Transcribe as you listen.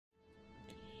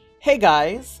Hey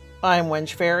guys, I'm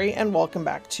Wench Fairy and welcome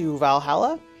back to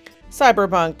Valhalla,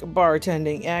 Cyberpunk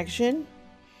Bartending Action.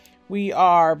 We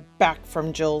are back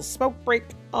from Jill's smoke break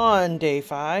on day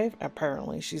 5.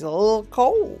 Apparently she's a little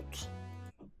cold.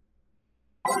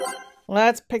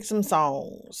 Let's pick some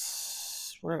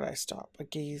songs. Where did I stop? A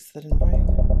gaze that invited.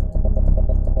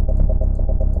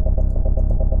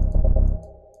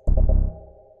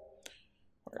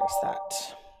 Where's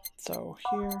that? So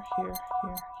here.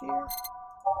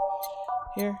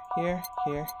 Here.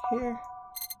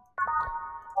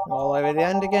 All the way to the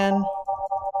end again.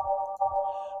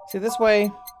 See, this way,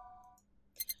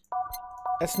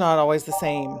 it's not always the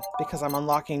same because I'm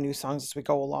unlocking new songs as we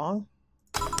go along.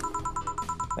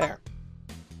 There.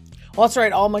 Well, that's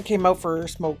right. Alma came out for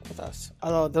smoke with us.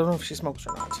 Although I don't know if she smokes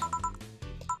or not.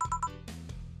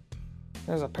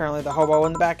 There's apparently the hobo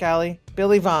in the back alley.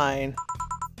 Billy Vine.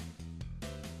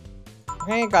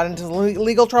 Okay, got into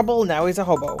legal trouble. Now he's a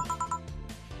hobo.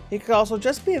 He could also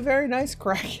just be a very nice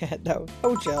crackhead, though.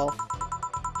 Oh, Jill.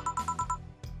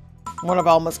 One of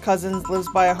Alma's cousins lives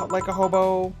by like a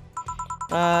hobo.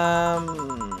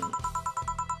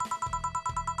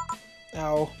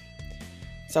 Oh.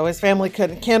 So his family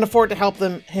can't afford to help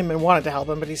him and wanted to help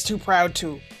him, but he's too proud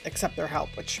to accept their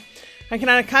help, which I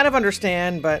can kind of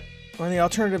understand, but when the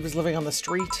alternative is living on the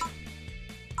street.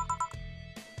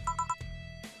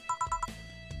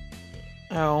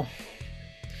 Oh.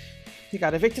 He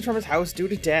got evicted from his house due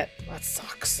to debt. That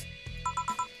sucks.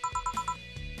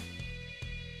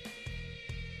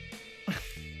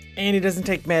 And he doesn't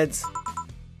take meds.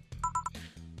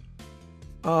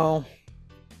 Oh.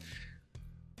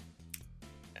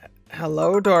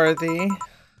 Hello, Dorothy.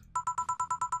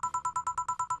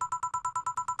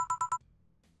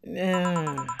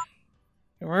 Yeah.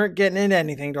 We weren't getting into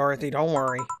anything, Dorothy. Don't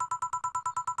worry.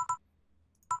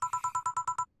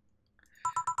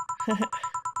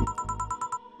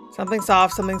 Something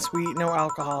soft, something sweet, no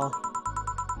alcohol.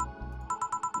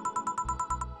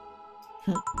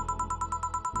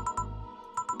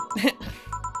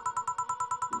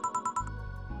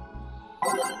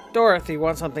 Dorothy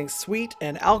wants something sweet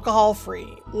and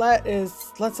alcohol-free.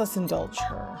 Let's us indulge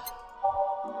her.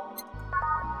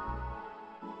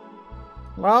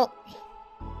 Well,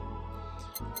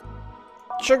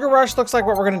 Sugar Rush looks like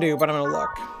what we're gonna do, but I'm gonna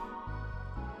look.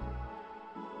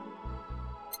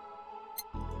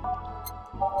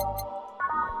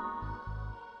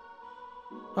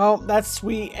 Oh, that's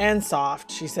sweet and soft.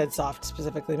 She said soft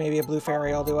specifically. Maybe a blue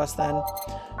fairy will do us then.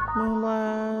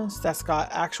 Moonblast. That's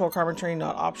got actual carmetrine,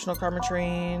 not optional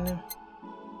carmetrine.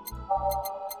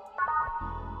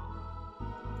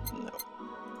 No.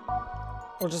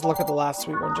 We'll just look at the last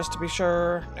sweet one just to be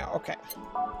sure. No, okay.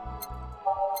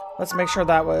 Let's make sure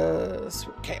that was...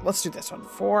 Okay, let's do this one.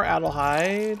 4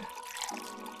 Adelhyde.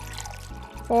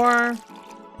 4.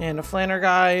 And a Flanner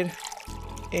Guide.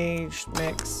 Aged,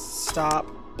 mix, stop.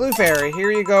 Blue Fairy,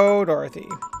 here you go, Dorothy.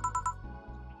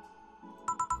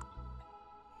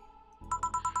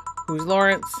 Who's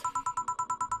Lawrence?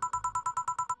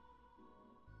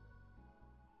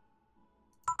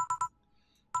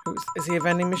 Is he a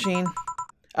vending machine?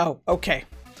 Oh, okay.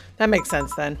 That makes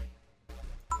sense then.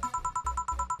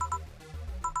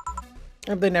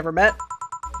 Have they never met?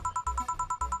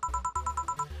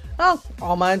 Oh,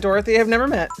 Alma and Dorothy have never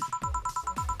met.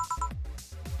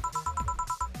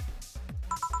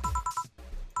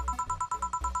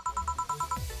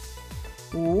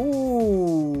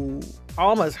 Ooh,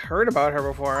 Alma's heard about her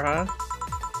before, huh?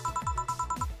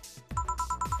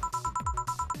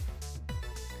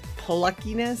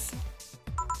 Pluckiness?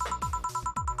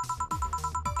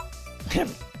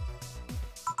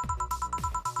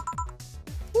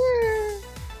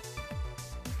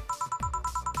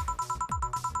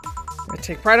 I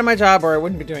take pride in my job or I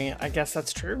wouldn't be doing it. I guess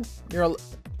that's true. You're a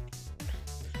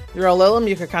Lilim,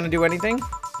 you could kind of do anything.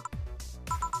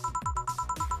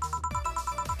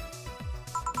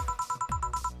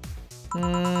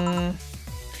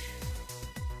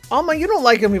 Alma, you don't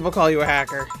like when people call you a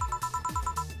hacker.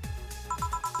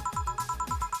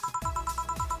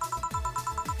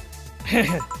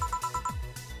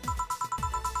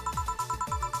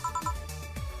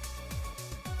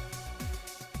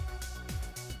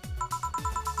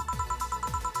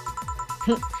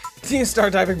 You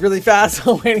start typing really fast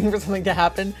while waiting for something to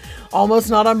happen. Almost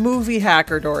not a movie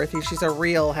hacker, Dorothy. She's a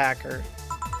real hacker.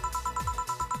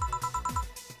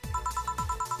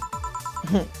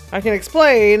 I can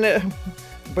explain,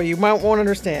 but you won't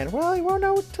understand. Well, you won't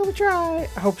know until we try.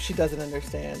 I hope she doesn't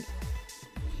understand.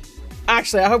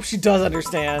 Actually, I hope she does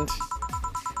understand.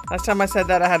 Last time I said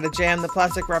that, I had to jam the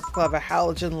plastic replica of a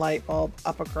halogen light bulb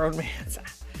up a grown man's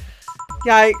ass.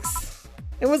 Yikes.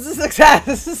 It was a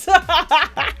success!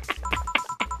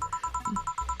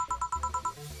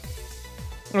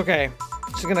 Okay,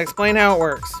 she's gonna explain how it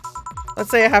works. Let's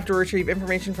say I have to retrieve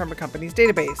information from a company's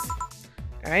database.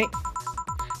 Alright?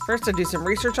 First, I do some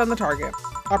research on the target.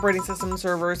 Operating system,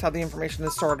 servers, how the information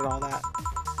is stored and all that.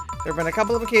 There have been a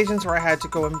couple of occasions where I had to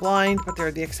go in blind, but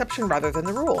they're the exception rather than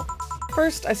the rule.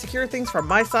 First, I secure things from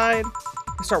my side.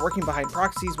 I start working behind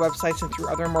proxies, websites, and through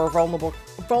other more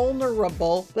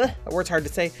vulnerable, that word's hard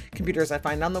to say, computers I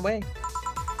find on the way.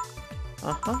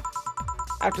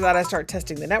 After that, I start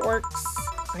testing the networks.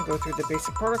 I go through the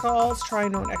basic protocols, try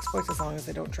known exploits as long as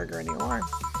they don't trigger any alarm.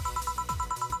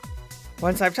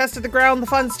 Once I've tested the ground, the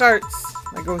fun starts.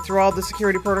 I go through all the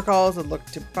security protocols and look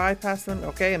to bypass them.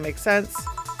 Okay, it makes sense.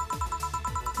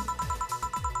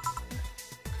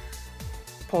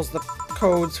 Pulls the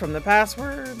codes from the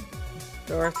password.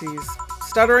 Dorothy's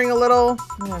stuttering a little.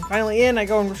 I'm finally in. I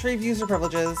go and retrieve user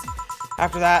privileges.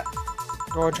 After that,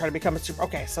 go and try to become a super...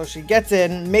 Okay, so she gets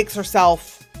in, makes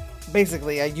herself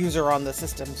basically a user on the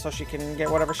system so she can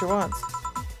get whatever she wants.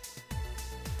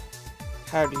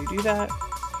 How do you do that?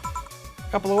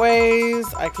 A couple of ways.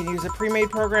 I can use a pre-made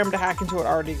program to hack into an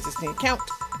already existing account.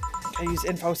 I use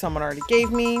info someone already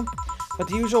gave me, but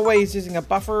the usual way is using a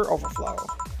buffer overflow.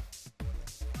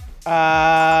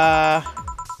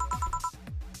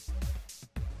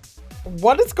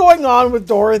 What is going on with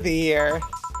Dorothy here?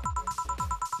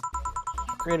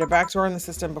 Create a backdoor in the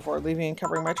system before leaving and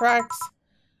covering my tracks.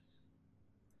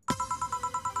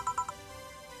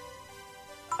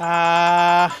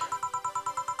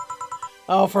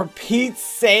 Oh, for Pete's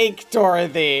sake,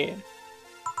 Dorothy.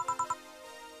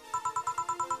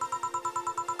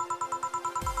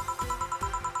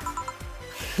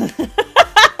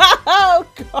 Oh,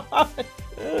 God.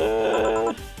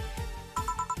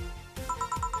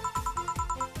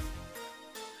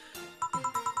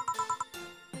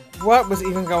 What was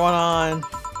even going on?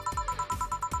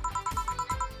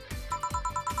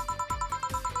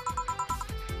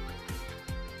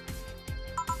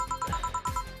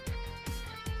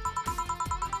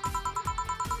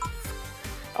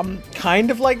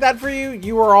 Kind of like that for you?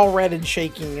 You were all red and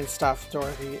shaking and stuff,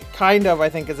 Dorothy. Kind of, I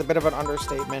think, is a bit of an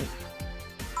understatement.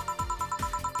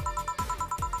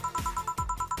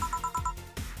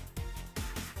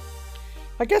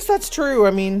 I guess that's true.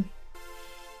 I mean,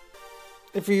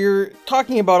 if you're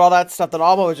talking about all that stuff that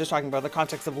Alma was just talking about, the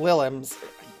context of Lilims, I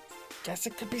guess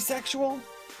it could be sexual.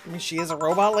 I mean, she is a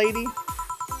robot lady.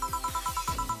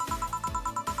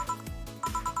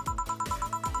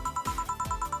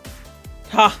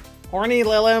 Ha! Horny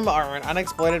Lilim are an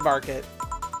unexploited market.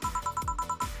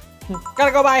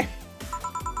 Gotta go by!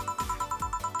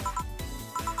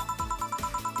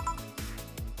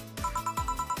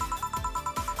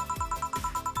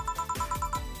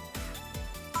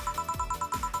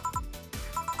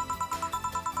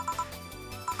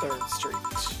 Third Street.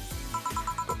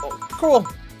 Oh, cool.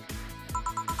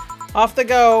 Off they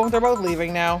go. They're both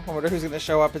leaving now. I wonder who's gonna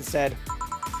show up instead.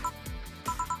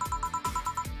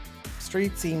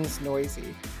 Street seems noisy.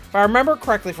 If I remember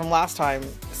correctly from last time,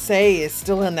 Say is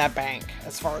still in that bank,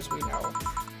 as far as we know.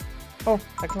 Oh,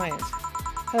 a client.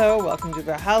 Hello, welcome to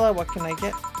Valhalla. What can I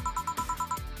get?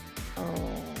 Oh,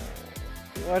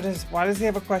 why does he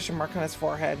have a question mark on his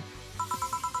forehead?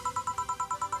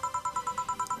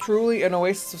 Truly an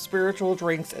oasis of spiritual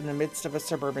drinks in the midst of a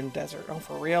suburban desert. Oh,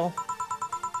 for real?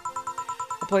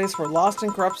 A place where lost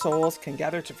and corrupt souls can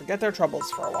gather to forget their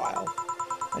troubles for a while.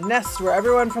 A nest where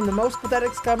everyone from the most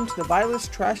pathetic scum to the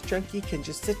vilest trash junkie can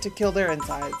just sit to kill their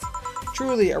insides.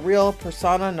 Truly a real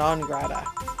persona non grata.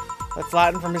 That's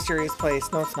Latin for mysterious place.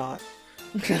 No, it's not.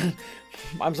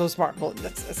 I'm so smart. Well,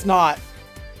 it's not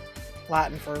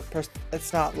Latin for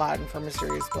it's not Latin for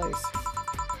mysterious place.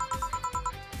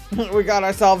 We got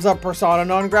ourselves a persona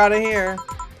non grata here.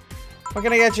 What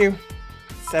can I get you?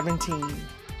 17.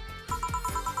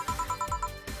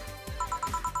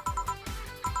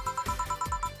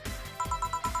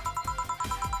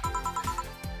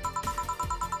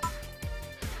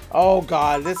 Oh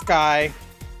God, this guy.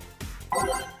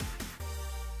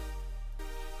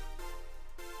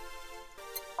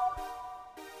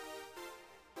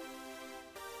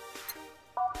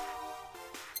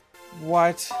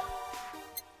 What?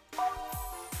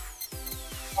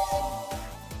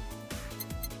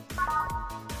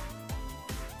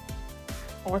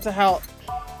 What the hell?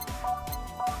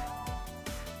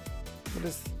 What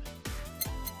is...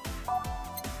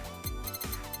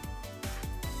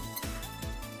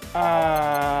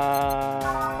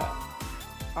 I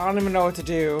don't even know what to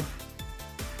do.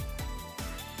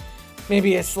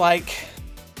 Maybe it's like,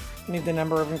 need the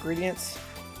number of ingredients.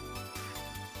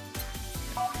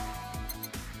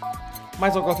 Might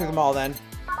as well go through them all then.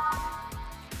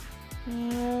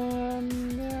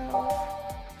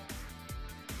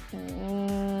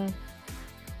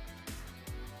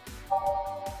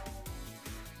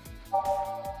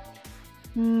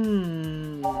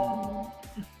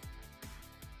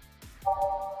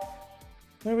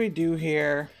 What do we do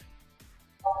here?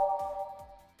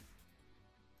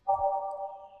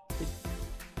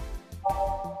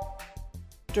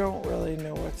 Don't really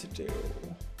know what to do.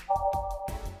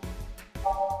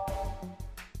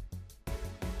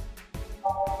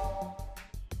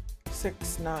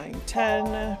 Six, 9,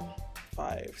 10,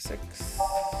 5, 6,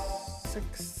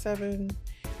 6, 7,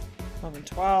 11,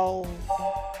 12,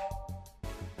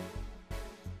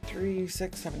 3,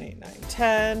 6, 7, 8, 9,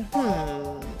 10.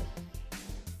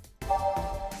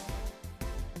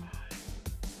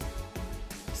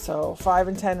 So 5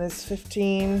 and 10 is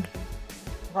 15.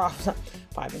 Oh,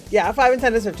 5 and, yeah, 5 and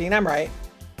 10 is 15. I'm right.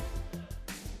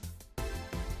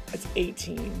 It's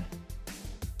 18.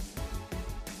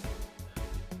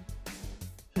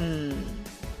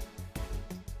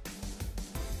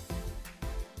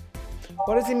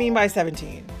 What does he mean by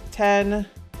 17? 10,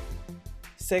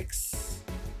 6,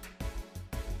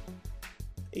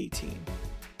 18.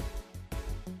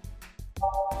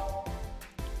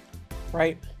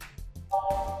 Right?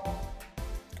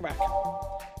 Go back.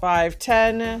 5,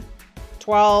 10,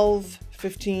 12,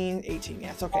 15, 18.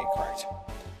 Yes, okay, correct.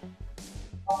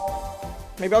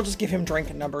 Maybe I'll just give him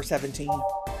drink number 17.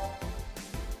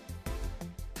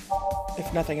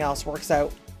 If nothing else works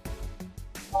out.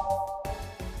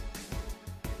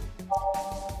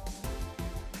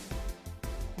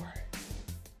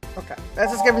 Okay,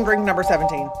 let's just give him drink number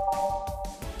 17.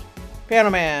 Piano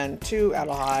Man, 2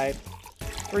 Adelhyde,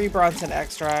 3 Bronson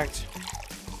Extract,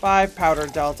 5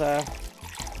 Powdered Delta,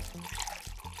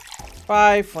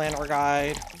 5 Flannel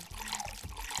Guide,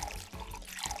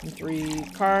 and 3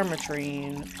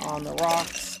 Carmatrine on the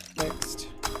rocks mixed.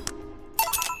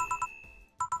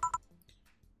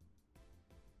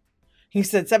 He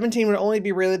said 17 would only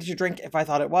be related to drink if I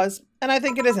thought it was, and I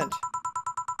think it isn't.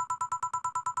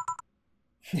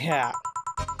 Yeah.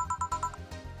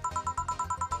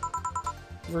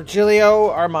 Virgilio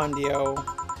Armandio.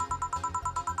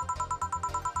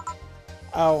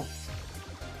 Oh.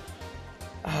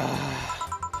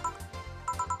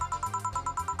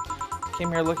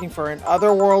 Came here looking for an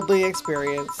otherworldly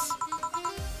experience.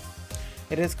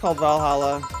 It is called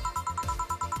Valhalla.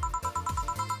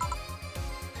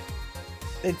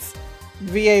 It's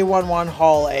VA-11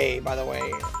 Hall A, by the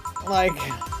way. Like,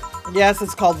 yes,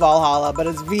 it's called Valhalla, but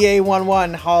it's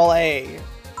VA-11 Hall A.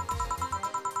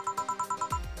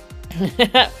 We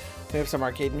have some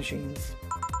arcade machines.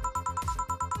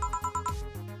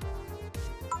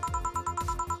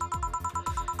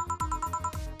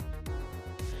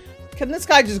 Can this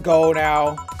guy just go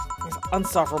now? He's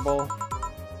unsufferable.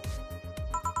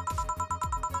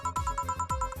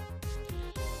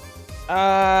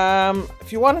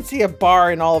 If you want to see a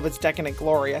bar in all of its decadent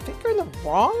glory, I think you're in the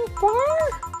wrong bar?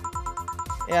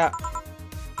 Yeah.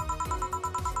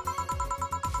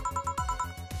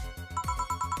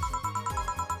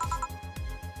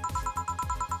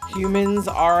 Humans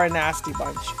are a nasty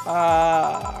bunch.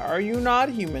 Are you not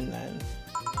human then?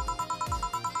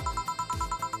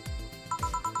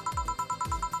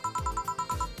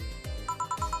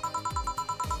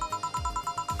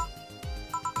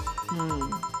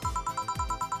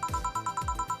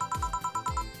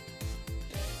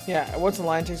 Yeah, once a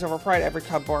lion takes over pride, every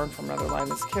cub born from another lion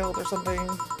is killed or something.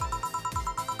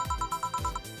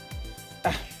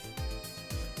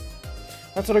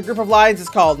 That's what a group of lions is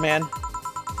called, man.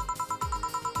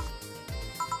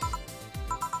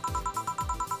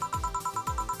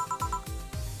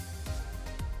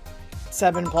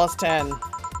 Seven plus 10.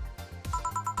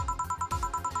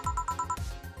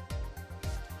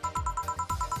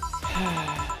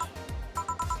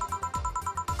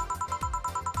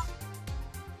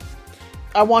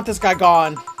 I want this guy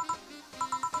gone.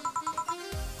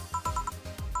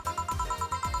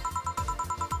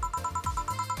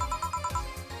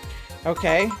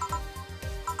 Okay.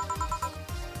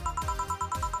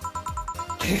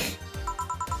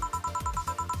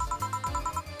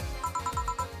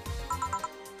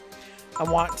 I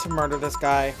want to murder this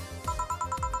guy.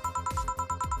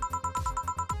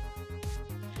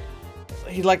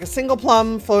 He'd like a single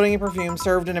plum floating in perfume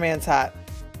served in a man's hat.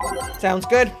 Sounds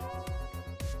good.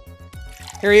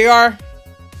 Here you are.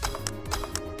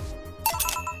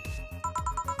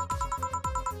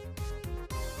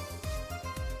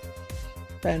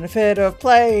 Benefit of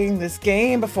playing this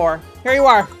game before. Here you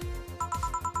are.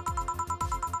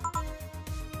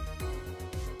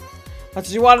 That's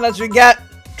what you wanted, that's what you get.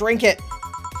 Drink it.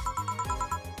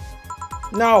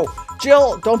 No.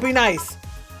 Jill, don't be nice.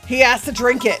 He has to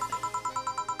drink it.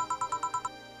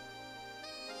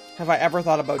 Have I ever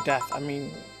thought about death? I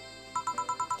mean,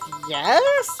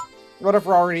 yes? What if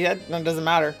we're already dead? No, it doesn't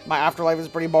matter. My afterlife is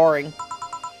pretty boring.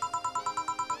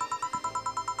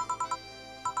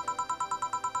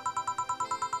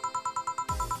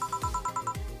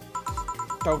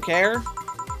 Don't care.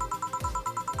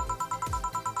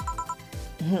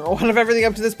 One of everything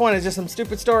up to this point is just some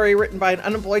stupid story written by an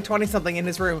unemployed 20-something in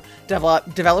his room.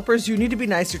 Developers, you need to be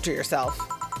nicer to yourself.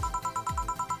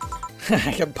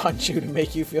 I can punch you to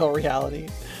make you feel reality.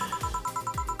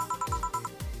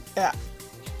 Yeah.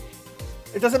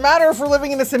 It doesn't matter if we're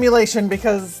living in a simulation,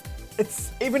 because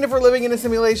even if we're living in a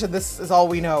simulation, this is all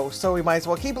we know. So we might as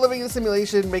well keep living in a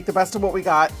simulation, make the best of what we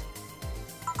got.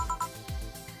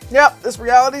 Yep, this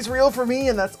reality's real for me,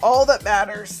 and that's all that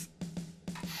matters.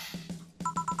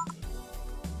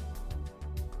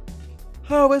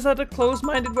 Oh, is that a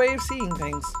closed-minded way of seeing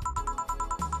things?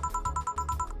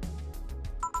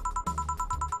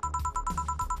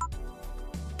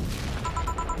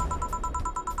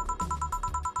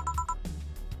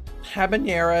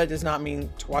 Habanera does not mean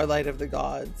Twilight of the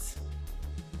Gods.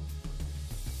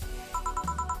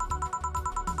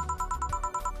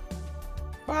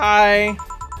 Bye.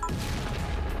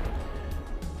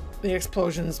 The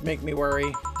explosions make me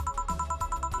worry.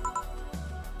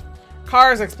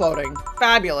 Cars exploding.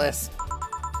 Fabulous.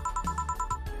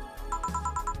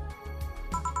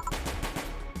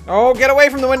 Oh, get away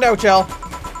from the window, Jill.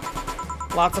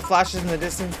 Lots of flashes in the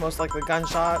distance, most likely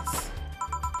gunshots.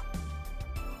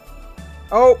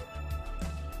 Oh.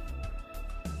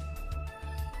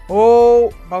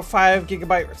 Oh, about 5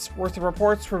 gigabytes worth of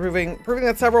reports proving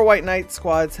that several White Knight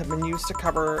squads have been used to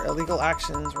cover illegal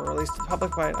actions were released to the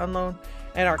public by an unknown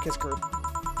anarchist group.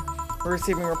 We're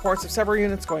receiving reports of several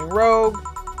units going rogue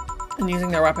and using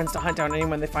their weapons to hunt down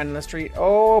anyone they find in the street.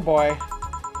 Oh boy.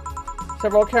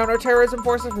 Several counter-terrorism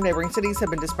forces from neighboring cities have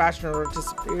been dispatched in order to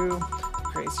subdue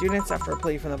Grace units after a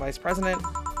plea from the Vice President.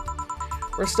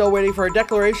 We're still waiting for a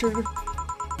declaration.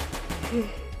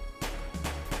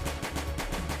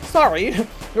 Sorry.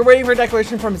 We're waiting for a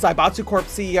declaration from Zaibatsu Corp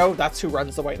CEO. That's who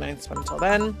runs the White Knights, but until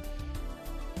then.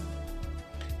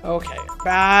 Okay,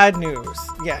 bad news.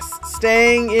 Yes,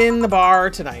 staying in the bar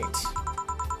tonight.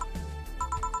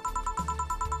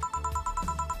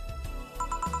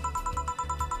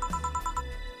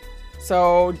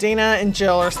 So Dana and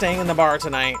Jill are staying in the bar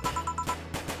tonight.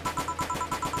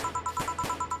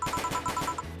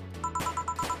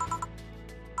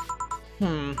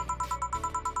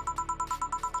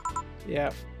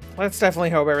 Yeah, let's definitely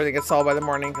hope everything gets solved by the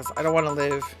morning, because I don't want to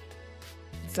live.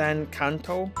 Zen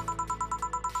Kanto.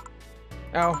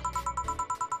 Oh.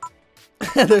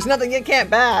 There's nothing you can't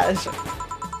bash. 4.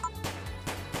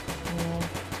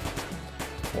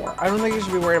 I don't think you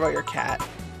should be worried about your cat.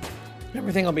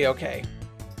 Everything will be okay.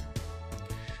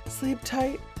 Sleep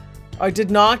tight. I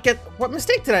did not get... What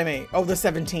mistake did I make? Oh, the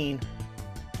 17.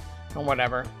 Oh,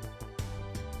 whatever.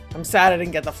 I'm sad I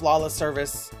didn't get the flawless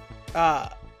service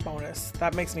bonus.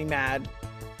 That makes me mad.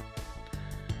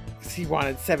 He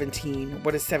wanted 17.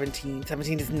 What is 17?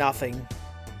 17 is nothing.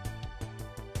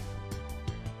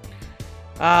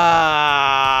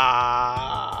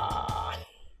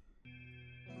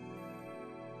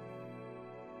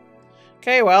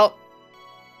 Okay, well.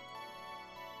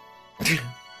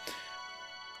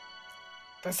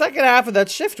 The second half of that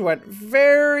shift went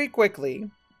very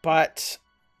quickly, but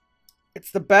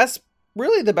it's the best,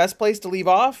 really the best place to leave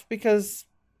off, because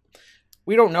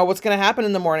we don't know what's going to happen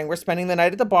in the morning. We're spending the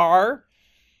night at the bar.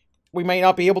 We might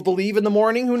not be able to leave in the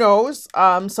morning. Who knows?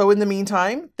 So in the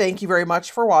meantime, thank you very much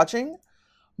for watching.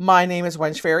 My name is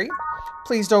Wench Fairy.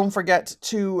 Please don't forget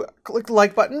to click the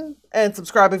like button and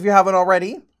subscribe if you haven't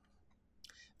already.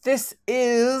 This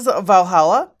is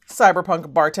Valhalla,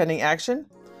 Cyberpunk Bartending Action,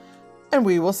 and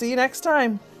we will see you next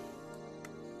time.